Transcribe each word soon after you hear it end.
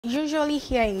Usually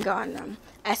here in Ghana,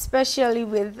 especially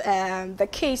with the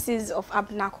cases of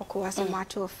Abna Koko, as a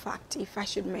matter of fact, if I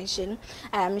should mention,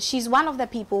 she's one of the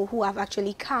people who have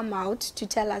actually come out to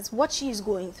tell us what she is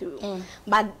going through.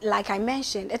 But like I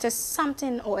mentioned, it is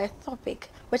something or a topic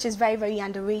which is very, very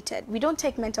underrated. We don't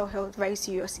take mental health very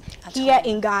serious here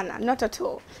in Ghana, not at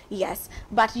all, yes.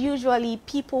 But usually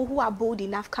people who are bold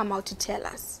enough come out to tell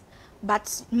us.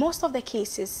 But most of the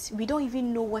cases, we don't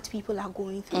even know what people are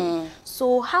going through.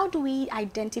 So how do we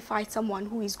identify someone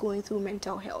who is going through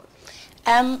mental health?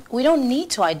 We don't need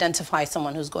to identify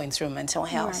someone who's going through mental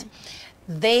health.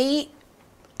 Right.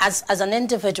 As an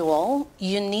individual,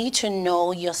 you need to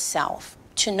know yourself,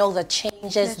 to know the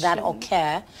changes that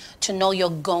occur, to know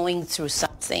you're going through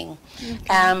something.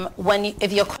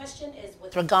 If your question is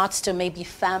with regards to maybe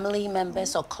family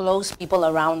members or close people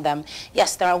around them,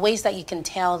 yes, there are ways that you can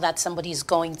tell that somebody is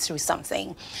going through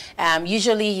something.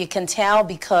 Usually you can tell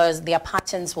because their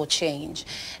patterns will change.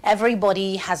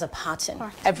 Everybody has a pattern.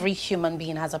 Every human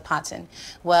being has a pattern.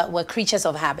 We're creatures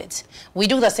of habit. We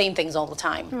do the same things all the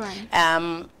time.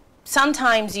 Right.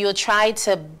 Sometimes you'll try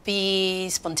to be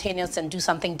spontaneous and do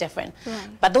something different. Right.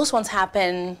 But those ones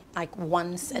happen like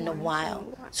once in a while.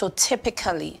 So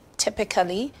typically,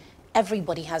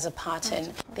 everybody has a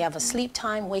pattern. They have a sleep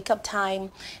time, wake up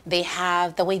time. They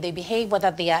have the way they behave,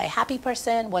 whether they are a happy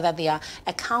person, whether they are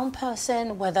a calm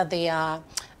person, whether they are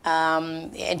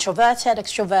introverted,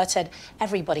 extroverted.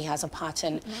 Everybody has a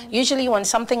pattern. Usually when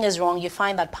something is wrong, you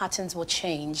find that patterns will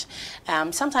change.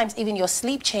 Sometimes even your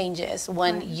sleep changes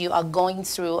when you are going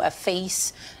through a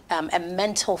phase, a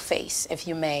mental phase, if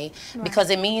you may, because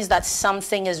it means that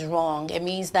something is wrong. It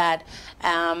means that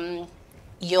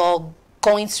you're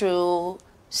going through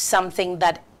something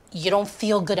that you don't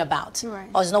feel good about,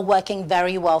 or is not working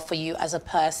very well for you as a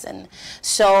person.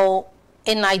 So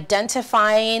in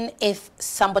identifying if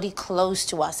somebody close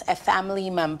to us, a family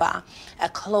member, a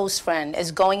close friend,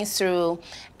 is going through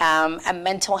a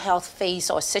mental health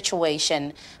phase or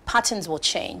situation, patterns will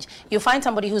change. You find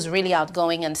somebody who's really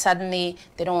outgoing and suddenly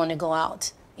they don't want to go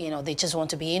out. You know, they just want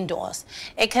to be indoors.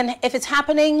 If it's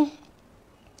happening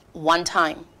one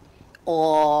time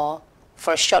or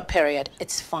for a short period,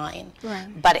 it's fine. Right.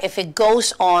 But if it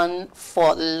goes on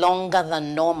for longer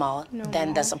than normal,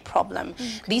 then there's a problem.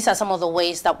 These are some of the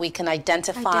ways that we can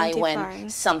identify when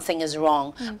something is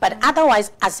wrong. But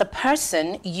otherwise, as a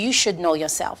person, you should know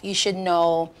yourself. You should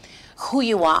know who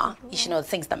you are. You should know the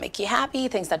things that make you happy,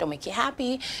 things that don't make you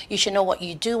happy. You should know what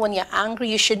you do when you're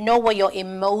angry. You should know what your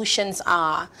emotions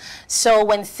are. So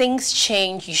when things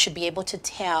change, you should be able to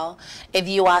tell if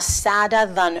you are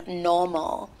sadder than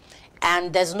normal,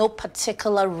 and there's no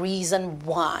particular reason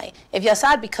why. If you're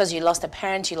sad because you lost a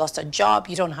parent, you lost a job,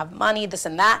 you don't have money, this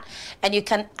and that, and you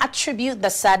can attribute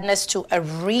the sadness to a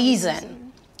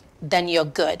reason, then you're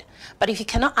good. But if you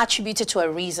cannot attribute it to a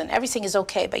reason, everything is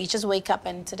okay, but you just wake up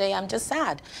and today I'm just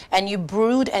sad, and you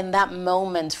brood in that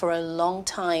moment for a long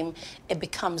time, it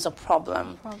becomes a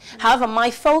problem. However,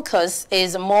 my focus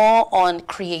is more on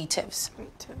creatives.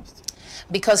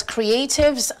 Because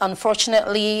creatives,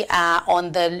 unfortunately, are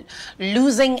on the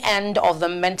losing end of the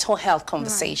mental health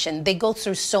conversation. They go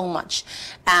through so much,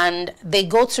 and they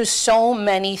go through so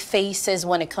many phases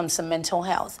when it comes to mental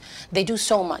health. They do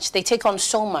so much. They take on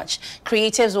so much.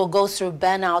 Creatives will go through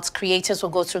burnouts. Creatives will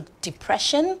go through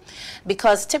depression,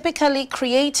 because typically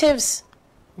creatives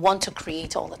want to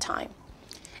create all the time.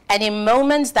 And in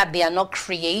moments that they are not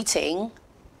creating,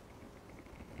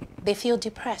 they feel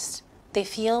depressed. They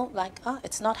feel like, oh,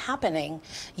 it's not happening,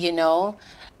 you know.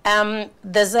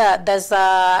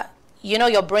 You know,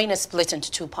 your brain is split into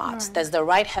two parts. There's the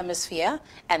right hemisphere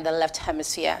and the left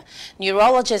hemisphere.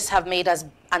 Neurologists have made us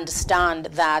understand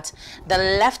that the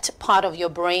left part of your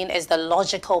brain is the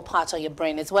logical part of your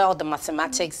brain. It's where all the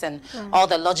mathematics and all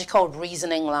the logical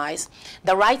reasoning lies.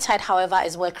 The right side, however,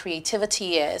 is where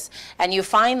creativity is. And you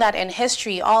find that in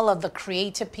history, all of the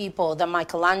creative people, the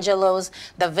Michelangelos,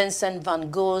 the Vincent van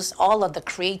Goghs, all of the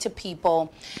creative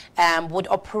people would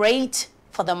operate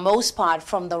for the most part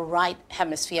from the right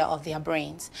hemisphere of their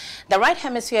brains. The right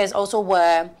hemisphere is also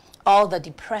where all the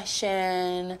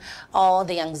depression, all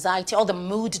the anxiety, all the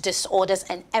mood disorders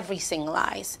and everything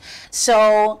lies.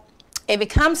 So it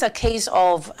becomes a case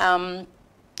of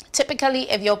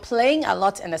typically if you're playing a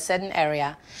lot in a certain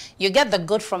area, you get the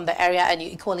good from the area and you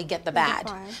equally get the bad.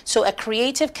 So a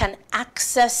creative can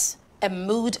access a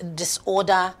mood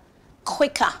disorder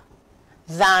quicker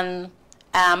than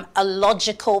a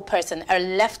logical person, a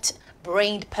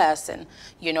left-brained person.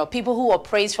 You know, people who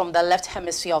operate from the left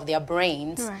hemisphere of their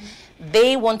brains,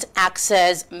 they won't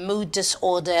access mood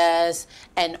disorders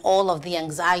and all of the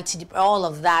anxiety, all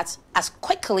of that as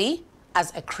quickly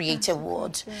as a creative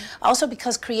would. Also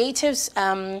because creatives,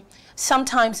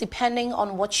 sometimes depending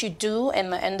on what you do in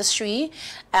the industry,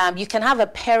 you can have a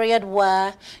period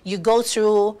where you go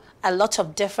through a lot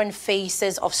of different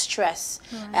phases of stress.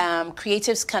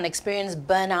 Creatives can experience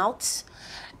burnouts.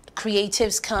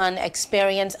 Creatives can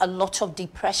experience a lot of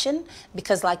depression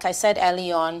because, like I said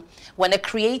early on, when a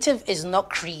creative is not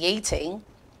creating,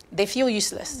 they feel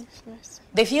useless.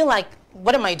 They feel like,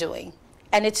 what am I doing?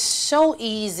 And it's so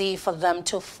easy for them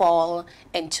to fall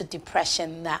into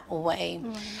depression that way.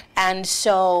 And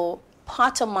so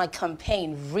part of my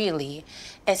campaign really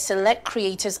is to let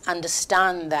creators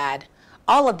understand that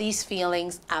all of these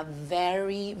feelings are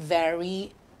very,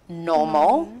 very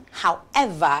normal.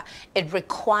 However, it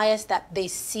requires that they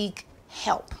seek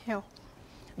help.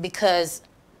 Because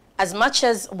as much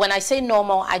as, when I say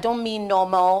normal, I don't mean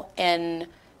normal in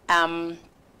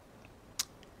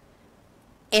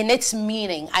its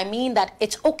meaning. I mean that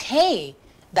it's okay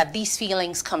that these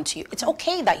feelings come to you. It's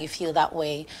okay that you feel that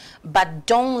way, but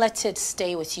don't let it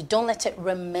stay with you. Don't let it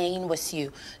remain with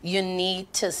you. You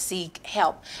need to seek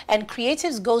help. And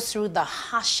creatives go through the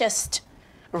harshest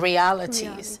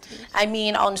realities. I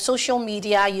mean, on social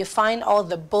media, you find all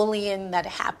the bullying that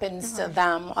happens to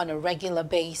them on a regular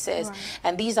basis.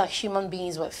 And these are human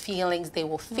beings with feelings. They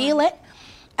will feel it.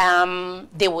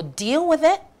 They will deal with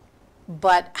it.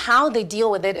 But how they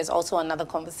deal with it is also another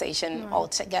conversation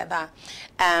altogether.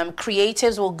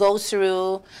 Creatives will go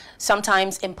through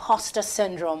sometimes imposter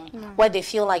syndrome, where they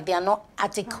feel like they are not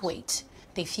adequate.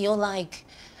 They feel like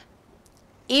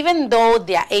even though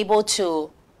they are able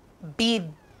to be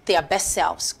their best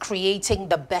selves, creating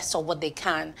the best of what they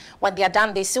can, when they are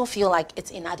done, they still feel like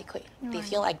it's inadequate. They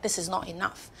feel like this is not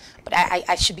enough. But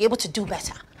I should be able to do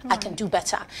better. I can do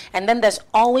better. And then there's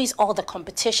always all the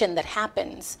competition that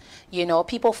happens. You know,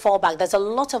 people fall back. There's a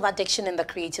lot of addiction in the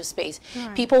creative space.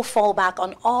 People fall back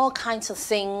on all kinds of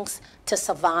things to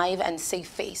survive and save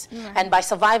face. And by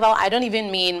survival, I don't even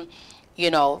mean,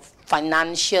 you know,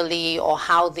 financially or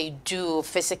how they do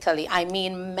physically. I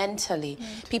mean mentally.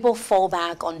 People fall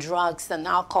back on drugs and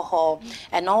alcohol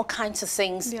and all kinds of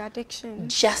things. The addiction.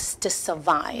 Just to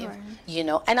survive, you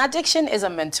know. And addiction is a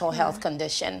mental health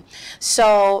condition.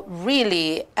 So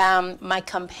really, my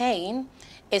campaign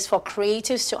is for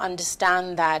creatives to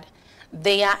understand that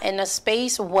they are in a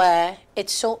space where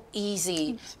it's so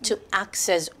easy to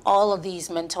access all of these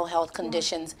mental health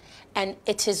conditions, and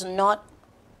it is not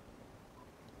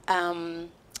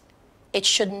it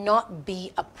should not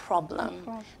be a problem.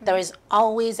 There is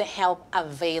always a help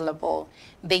available.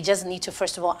 They just need to,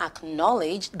 first of all,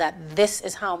 acknowledge that this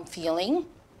is how I'm feeling.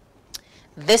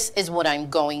 This is what I'm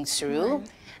going through.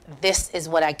 This is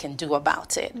what I can do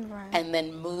about it. And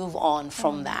then move on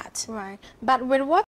from that. But with what